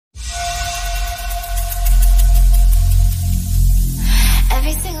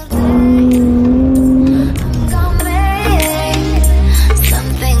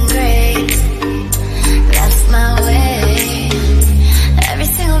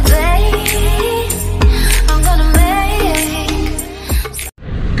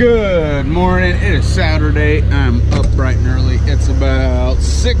Good morning. It is Saturday. I'm up bright and early. It's about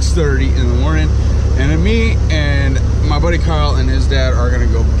 6:30 in the morning, and me and my buddy Kyle and his dad are gonna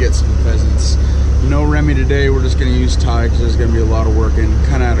go get some pheasants. No Remy today. We're just gonna use Ty because there's gonna be a lot of working,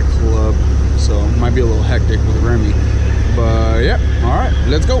 kind of at a club, so it might be a little hectic with Remy. But yeah, all right,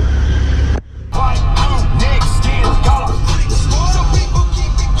 let's go.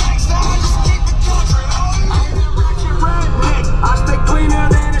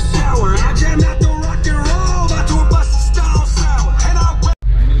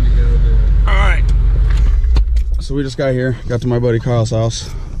 So we just got here, got to my buddy Kyle's house.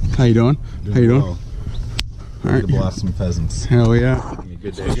 How you doing? How you doing? Well. All right. To blast some pheasants. Hell yeah.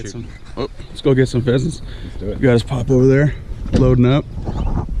 Good day. Let's go get some pheasants. Let's do it. You got his pop over there, loading up.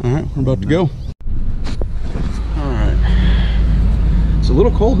 All right, we're about to go. All right. It's a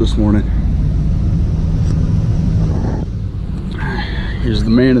little cold this morning. Here's the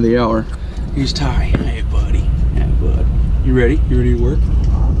man of the hour. He's Ty. Hey, buddy. Hey, bud. You ready? You ready to work?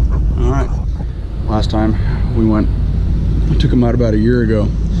 All right. Last time we went, I took him out about a year ago.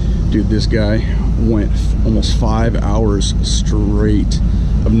 Dude, this guy went almost 5 hours straight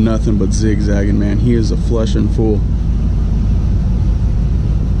of nothing but zigzagging, man. He is a flushing fool.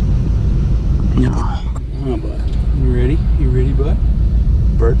 Oh, bud. You ready? You ready, bud?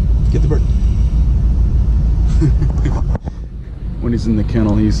 Bird, get the bird. When he's in the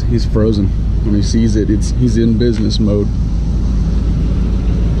kennel, he's frozen. When he sees it, he's in business mode.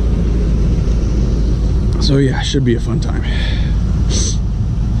 So yeah, should be a fun time.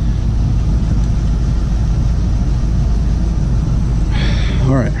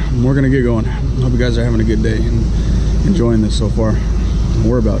 All right, we're gonna get going. Hope you guys are having a good day and enjoying this so far.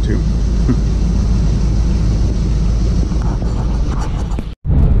 We're about to.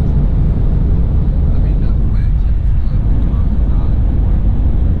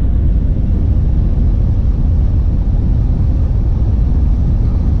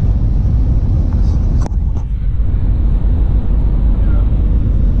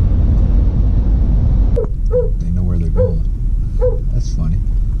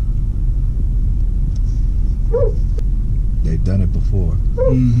 They've done it before.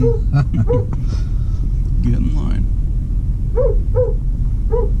 Get in line.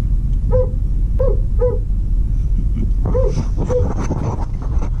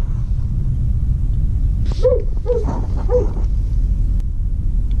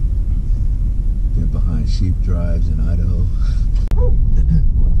 Been behind sheep drives in Idaho.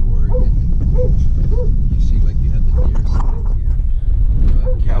 Oregon. You see, like you have the deer signs here.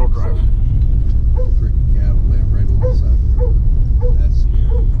 Cattle drive. Freaking cattle laying right over the side of the road. That's scary.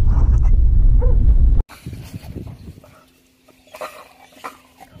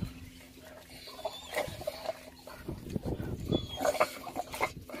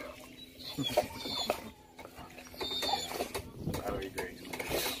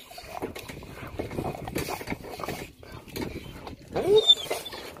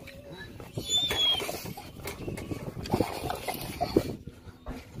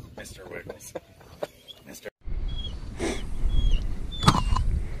 Mr. Wiggles. Mr.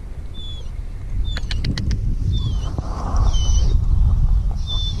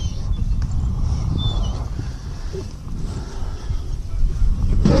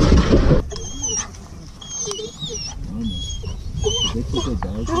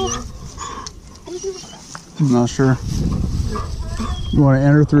 I'm not sure. You want to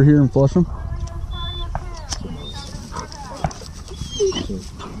enter through here and flush them?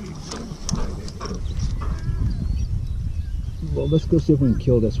 Well, let's go see if we can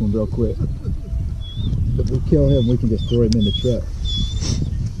kill this one real quick. If we kill him, we can just throw him in the truck.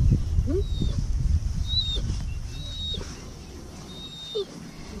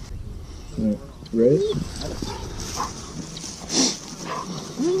 All right, ready?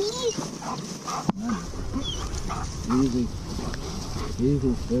 Easy.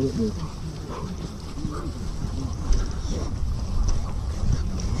 Easy. Let it move.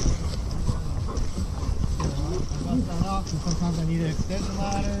 Sometimes I need an extension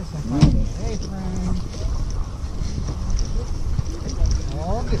ladder, sometimes I need an A-frame.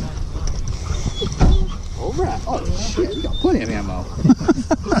 Alright. Oh shit, you got plenty of ammo.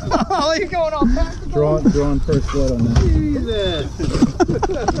 Oh, you're going all tactical. Drawing first blood on that. Jesus.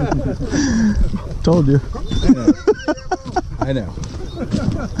 Told you. I know.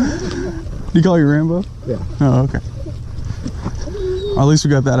 You call you Rambo? Yeah. Oh, okay. Well, at least we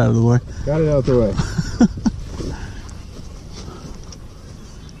got that out of the way. Got it out the way.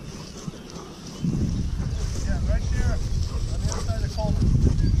 Yeah, right there. On the other side of the culvert.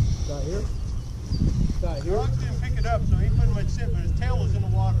 Right here? The dogs didn't pick it up, so he pretty much sit, but his tail was in the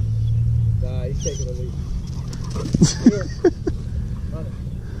water. Nah, he's taking a lead. Here. Run it.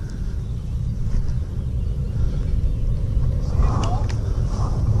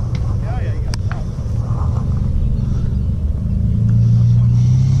 Yeah, you got that.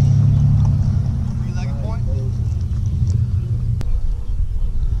 Three-legged point?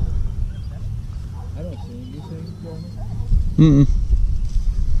 I don't see him. You see him, Jeremy? Mm-mm.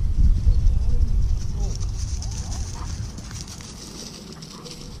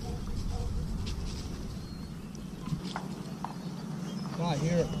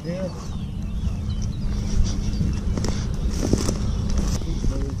 Here, here.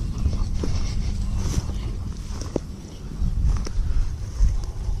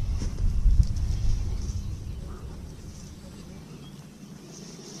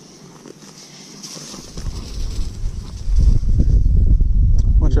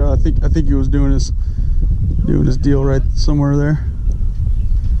 Watch out! I think he was doing his deal right somewhere there.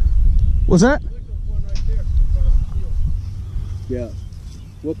 What's that? Yeah,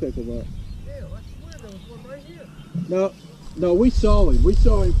 we'll pick him up. Yeah, I swear there was one right here. No, we saw him. We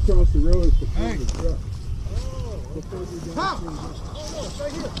saw him cross the road before Hey. the truck. Oh, Before we got Pop! to- Oh, no, it's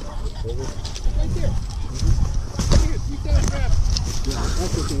right here. Right there. Right here. You gotta grab it. Yeah,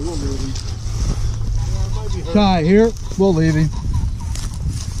 that's okay. We'll leave him. Yeah, it might be hurt. Ty, here. We'll leave him.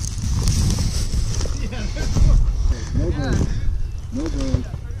 No bird. No bird.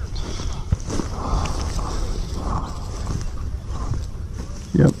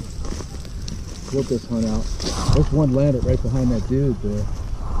 Yep. We'll just hunt out. There's one landed right behind that dude there.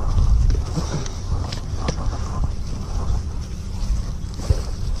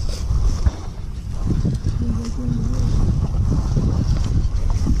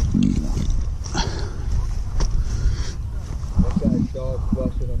 That guy's dog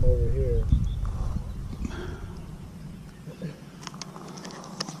busting him over here.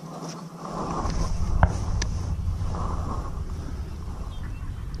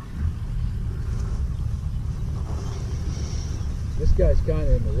 This guy's kind of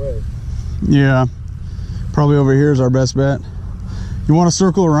in the way. Yeah. Probably over here is our best bet. You want to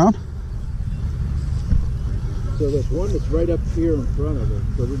circle around? So there's one that's right up here in front of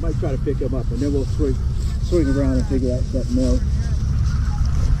him. So we might try to pick him up, and then we'll swing around and figure out something else.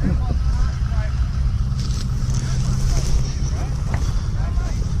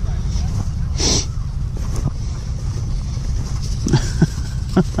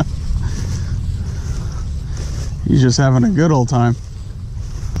 He's just having a good old time.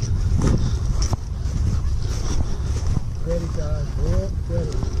 Steady, guys.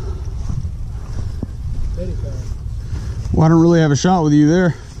 Steady. Steady, guys. Well, I don't really have a shot with you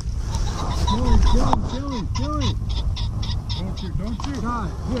there. Kill him. Don't shoot. Ty,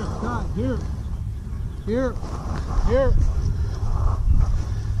 here.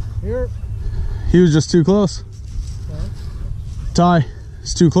 Here. He was just too close. Huh? Ty,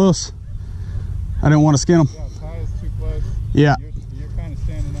 it's too close. I didn't want to skin him. Yeah, Ty is too close. Yeah. You're kind of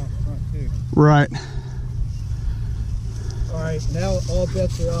standing out front, too. Right. All right, now all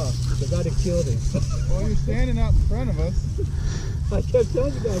bets are off because I'd have killed him. Well, you're standing out in front of us. I kept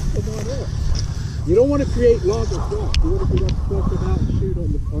telling you guys, come on up. You don't want to create longer shots. You want to be able to push them out and shoot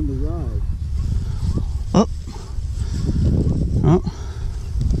on the ride. Oh.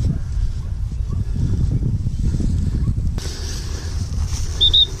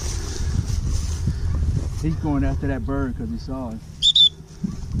 He's going after that bird because he saw it.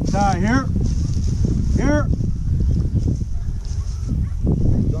 Ty, here. He's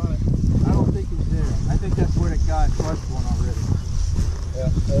on it. I don't think he's there. I think that's where the guy crushed one already.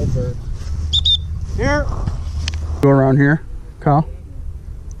 Yeah, old bird. Here. Go around here, Kyle.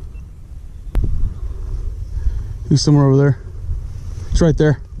 He's somewhere over there. It's right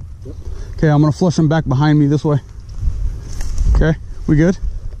there. Yep. Okay, I'm gonna flush him back behind me this way. Okay, we good?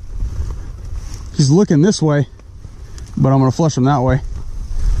 He's looking this way, but I'm gonna flush him that way.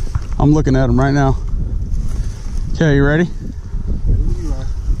 I'm looking at him right now. Okay, you ready? You are.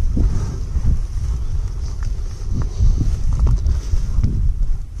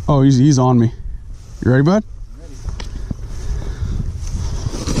 Oh, he's on me. You ready, bud?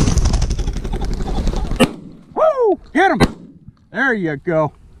 Woo! Hit him! There you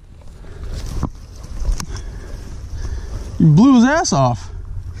go. You blew his ass off.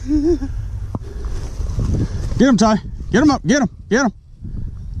 Get him, Ty. Get him up. Get him.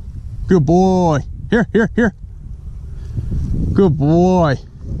 Good boy. Here. Good boy.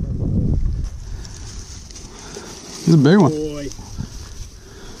 He's a big one.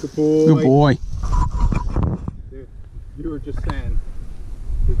 Good boy. Good boy. Dude, you were just saying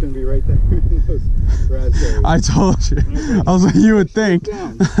is going to be right there in those raspberries. I told you. I was like, you would think.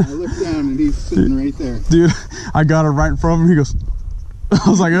 I looked down and he's sitting right there. Dude, I got it right in front of him. He goes, I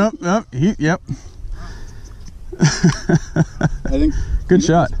was like, yep. I think. Good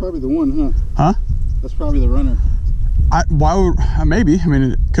shot. That's probably the one, huh? Huh? That's probably the runner. Why would, maybe. I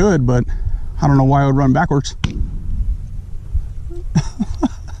mean, it could, but I don't know why it would run backwards.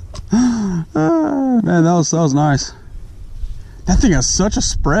 Man, that was nice. That thing has such a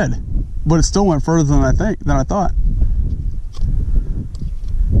spread, but it still went further than I thought.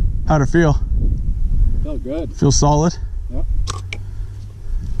 How'd it feel? Felt good. Feel solid? Yep.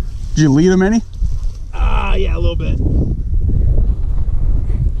 Did you lead him any? Yeah, a little bit.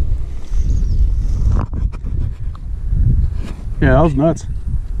 Yeah, that was nuts.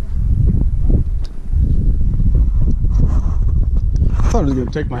 I thought it was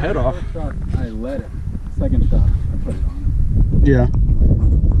gonna take my head off. First shot, I let it. Second shot, I put it on. Yeah.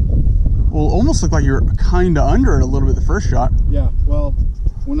 Well, it almost looked like you were kind of under it a little bit the first shot. Yeah, well,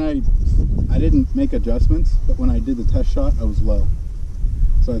 when I didn't make adjustments, but when I did the test shot, I was low.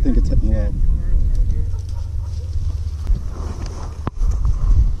 So I think it's hitting low.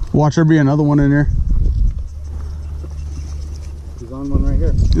 Watch there be another one in there. He's on one right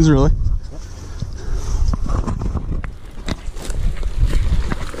here. Is it really?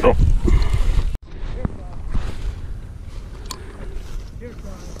 Oh.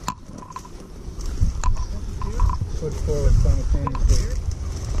 Push forward simultaneously.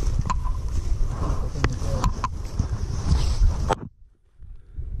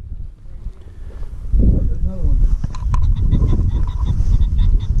 There's another one.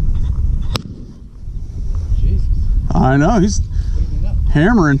 Jesus. I know, he's Cleaning up.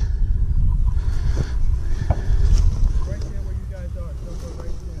 hammering. Right there where you guys are. Don't go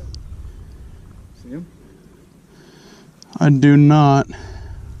right there. See him? I do not.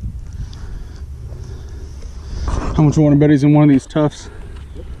 How much you want to bet he's in one of these tufts?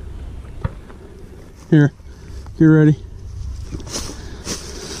 Here, get ready.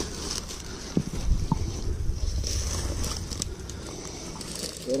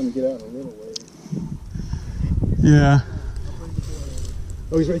 Let him get out a little way. Yeah.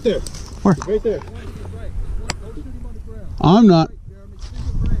 Oh, he's right there. Where? He's right there. I'm not.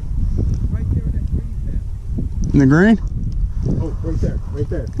 In the green? Oh, right there. Right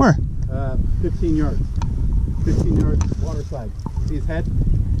there. Where? 15 yards. 15 yards water side. See his head?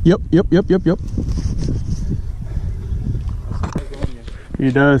 Yep. He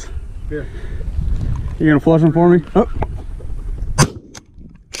does. Here. You gonna flush him for me? Oh.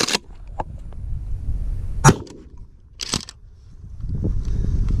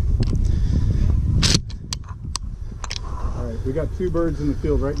 Alright, we got 2 birds in the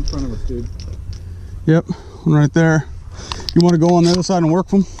field right in front of us, dude. Yep, one right there. You want to go on the other side and work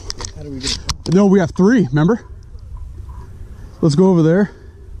them? How do we get it? No, we have 3, remember? Let's go over there.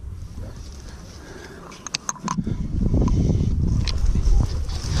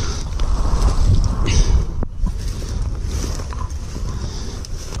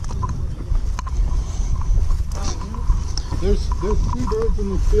 There's 3 birds in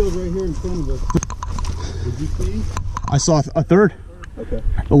the field right here in front of us. Did you see? I saw a third. Okay.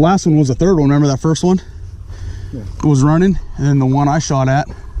 The last one was the third one. Remember that first one? Yeah. It was running, and then the one I shot at,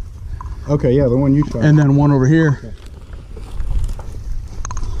 Okay, yeah, the one you shot. and then one over here. Okay.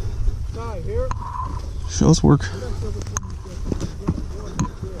 Here. Sure, let's work.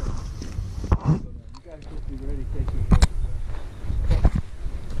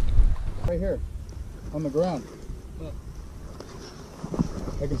 Right here, on the ground.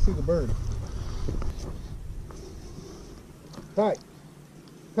 I can see the bird. Ty,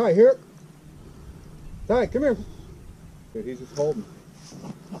 here. Ty, come here. Good, he's just holding.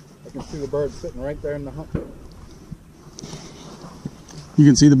 I can see the bird sitting right there in the hump. You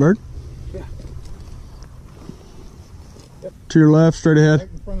can see the bird? Yeah. Yep. To your left, straight ahead. Right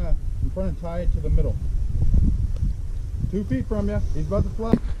in front of Ty to the middle. 2 feet from you. He's about to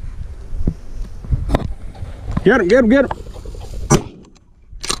fly. Get him, get him, get him.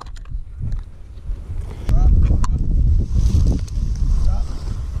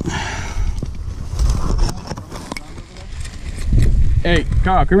 Hey,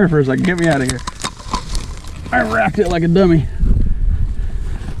 Kyle, come here for a second. Get me out of here. I racked it like a dummy.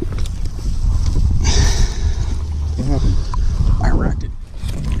 What happened? I racked it.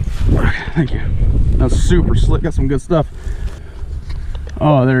 Thank you. That's super slick. Got some good stuff.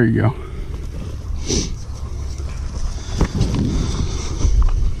 Oh, there you go.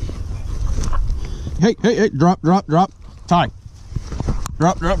 Hey, drop. Ty.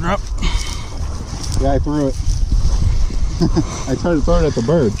 Drop. Yeah, I threw it. I tried to throw it at the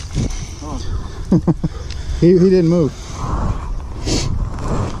bird. he didn't move.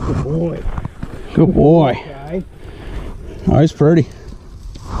 Good boy. Good boy. Guy. Oh, he's pretty.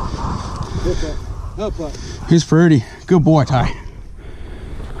 Up. He's pretty. Good boy, Ty. I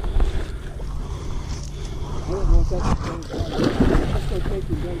don't know if that's the same guy. Let's go take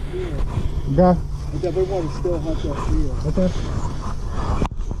him right here. Yeah. But we want to still hunt that deer. Okay.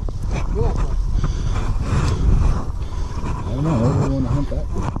 Go up. I don't know. I really want to hunt that.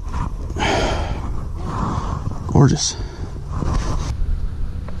 Gorgeous.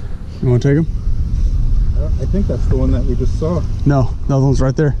 You want to take him? I think that's the one that we just saw. No, the other one's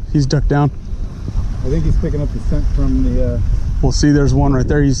right there. He's ducked down. I think he's picking up the scent from the... We'll see, there's one right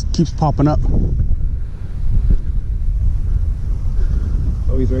there. He keeps popping up.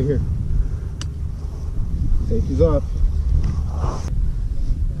 Oh, he's right here. Safety's off.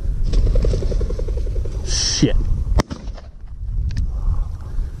 Shit.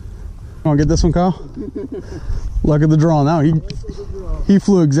 Want to get this one, Kyle? Luck of the draw now. He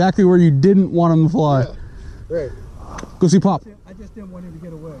flew exactly where you didn't want him to fly. Yeah. Right. Go see Pop. I just didn't want him to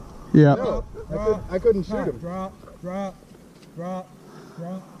get away. Yeah. No, I couldn't shoot him. Drop.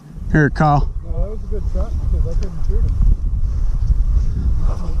 Here, Kyle. No, that was a good shot because I couldn't shoot him.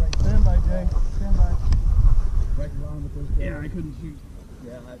 Stand by, Jay. Stand by. Right along with those guys. Yeah, I couldn't shoot.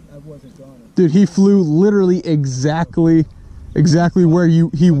 Yeah, I wasn't gone. Dude, he flew literally exactly where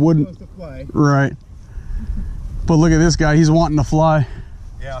he wouldn't. Supposed to fly. Right. But look at this guy. He's wanting to fly.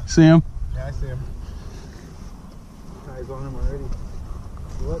 Yeah. See him? Yeah, I see him. Eyes on him already.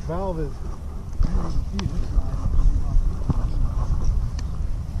 What valve is?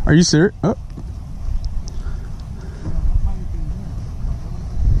 Are you serious? Oh.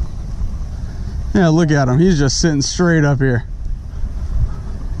 Yeah, look at him. He's just sitting straight up here.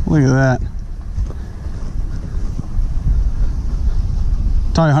 Look at that.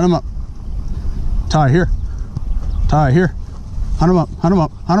 Ty, hunt him up. Ty, here. Ty, here. Hunt him up, hunt him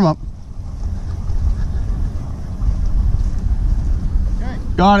up, hunt him up. Okay.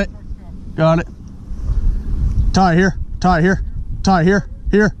 Got it. Got it. Ty, here. Ty, here. Ty, here.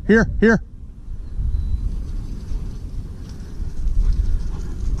 Here.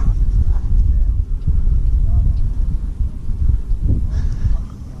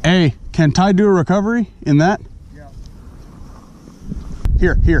 Hey, can Ty do a recovery in that? Yeah.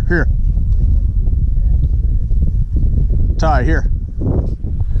 Here. Ty, here. You're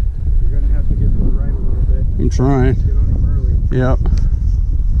gonna have to get to the right a little bit. I'm trying. Get on him early. Yep.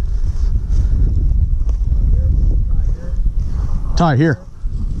 Ty, here.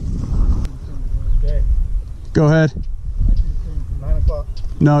 Okay. Go ahead. 9 o'clock.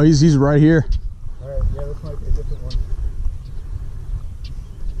 No, he's right here. All right. Yeah, this might be a different one.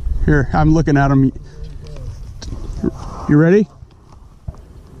 Here, I'm looking at him. You ready?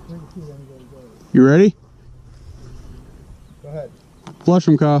 You ready? Go ahead. Flush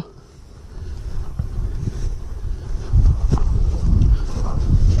him, Kyle.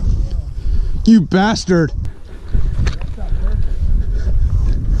 You bastard.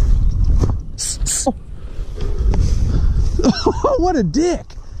 What a dick.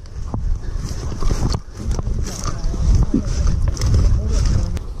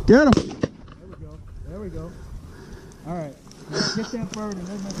 Get him. There we go. All right. Now get that bird and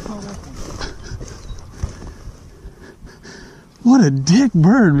then let's call this one. What a dick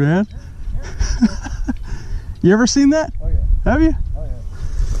bird, man. You ever seen that? Oh, yeah. Have you? Oh, yeah.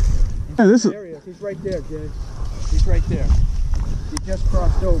 Hey, this is... There he is. He's right there, Jay. He's right there. He just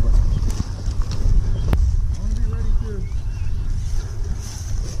crossed over. I want to be ready to...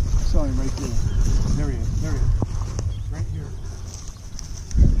 I saw him right there. There he is. There he is. Right here.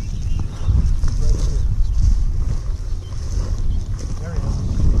 Right here. There he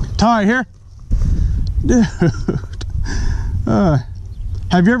is. Ty, here. Dude.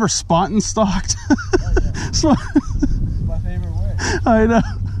 Have you ever spot and stalked? Oh, yeah. It's my favorite way. I know.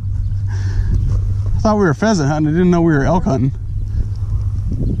 I thought we were pheasant hunting. I didn't know we were elk hunting.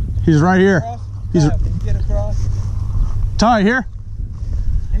 He's right here. He's... Can you get across? Ty, here.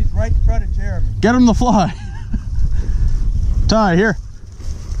 He's right in front of Jeremy. Get him to fly. Ty, here.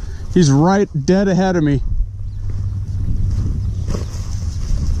 He's right dead ahead of me.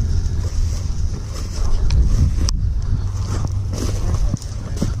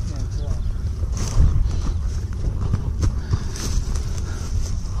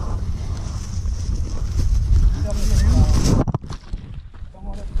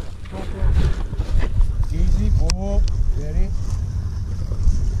 Easy, whoa, ready.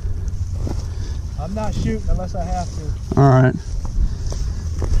 I'm not shooting unless I have to. All right.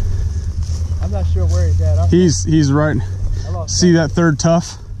 I'm not sure where he's at. He's right. See that third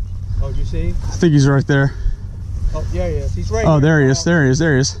tough? Oh, you see? I think he's right there. Oh, yeah, he is. He's right Oh, here. there he is. There he is.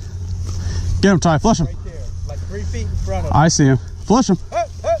 There he is. Get him, Ty. Flush him. Right there. Like 3 feet in front of him. I see him. Flush him.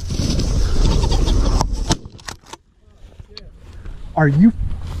 Are you?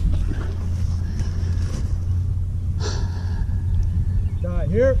 Ty,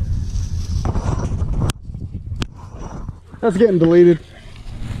 here. That's getting deleted.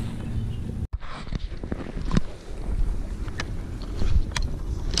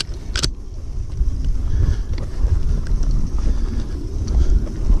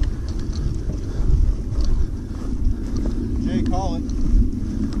 Jay, call it.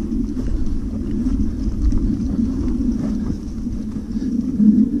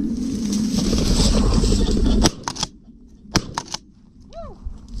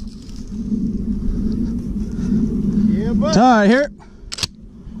 Yeah, buddy. Ty, here.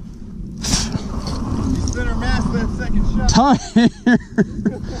 Center mass that second shot. Ty, here.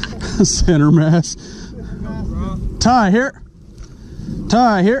 Center mass. Ty, here.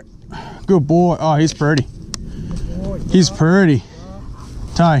 Ty, here. Good boy. Oh, he's pretty. He's pretty.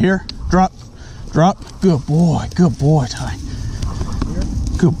 Ty, here. Drop. Drop. Good boy. Good boy, Ty.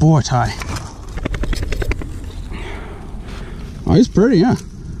 Good boy, Ty. Oh, he's pretty, yeah.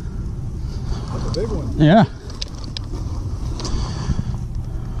 That's a big one. Yeah.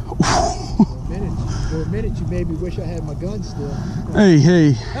 For a minute, you made me wish I had my gun still. Hey,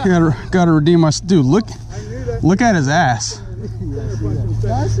 hey. Gotta redeem my... Dude, look at his ass. I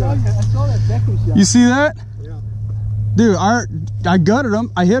saw that Beckham shot. You see that? Yeah. Dude, I gutted him.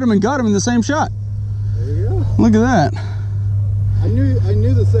 I hit him and got him in the same shot. There you go. Look at that. I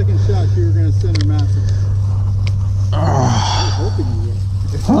knew the second shot you were going to center mass it. I was hoping you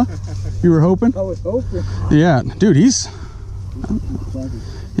would. Huh? You were hoping? I was hoping. Yeah, dude, he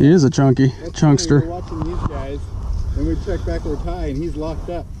is a chunky chunkster. We're watching these guys, and we check back with Ty, and he's locked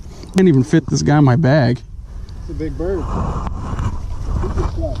up. Can't even fit this guy in my bag. It's a big bird.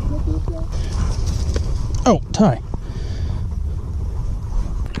 Oh, Ty.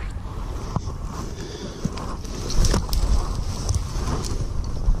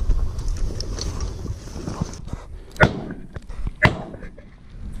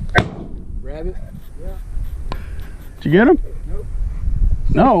 Grab it. Yeah. Did you get him?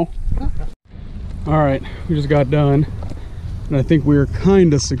 Nope. No. All right, we just got done, and I think we were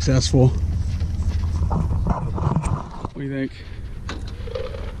kind of successful. What do you think?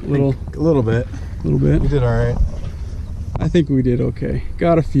 A little bit. little bit. We did all right. I think we did okay.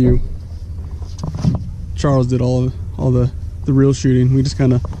 Got a few. Charles did all the real shooting. We just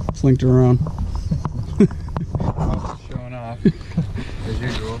kind of flinked around. Showing off, as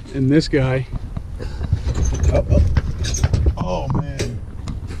usual. And this guy. Oh man.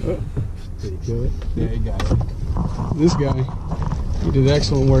 Did he kill it? Yeah, he got it. This guy, he did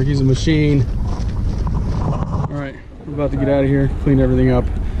excellent work. He's a machine. All right, we're about to get out of here, clean everything up.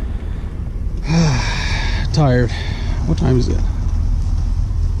 Tired. What time is it?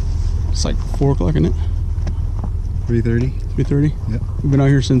 It's like 4 o'clock, isn't it? 3:30. 3:30? Yep. We've been out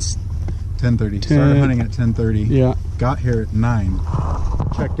here since 10:30. Started hunting at 10:30. Yeah. Got here at 9.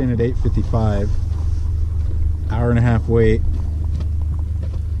 Checked in at 8:55. Hour and a half wait.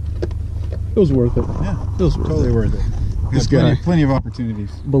 It was worth it. Yeah. It was worth Totally it. worth it. This Got guy. plenty of opportunities.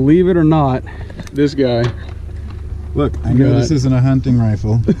 Believe it or not, this guy. Look, I know this isn't a hunting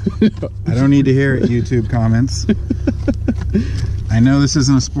rifle. I don't need to hear it, YouTube comments. I know this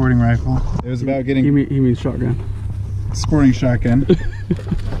isn't a sporting rifle. It was about getting He means shotgun. sporting shotgun.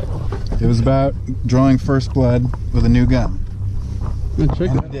 It was about drawing first blood with a new gun. Man, check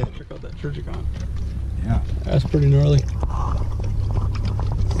And that I did. out. Check out that Churchicon. Yeah. That's pretty gnarly.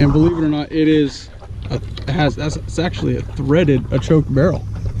 And believe it or not, it's actually a choked barrel.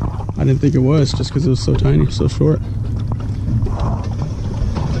 I didn't think it was, just because it was so tiny, so short.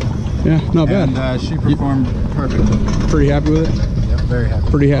 Yeah, not bad. And she performed perfectly. Pretty happy with it? Yep, very happy.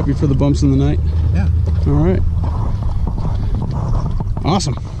 Pretty happy for the bumps in the night? Yeah. All right.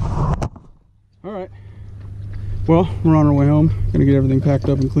 Awesome. All right. Well, we're on our way home. Gonna get everything packed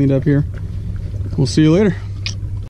up and cleaned up here. We'll see you later.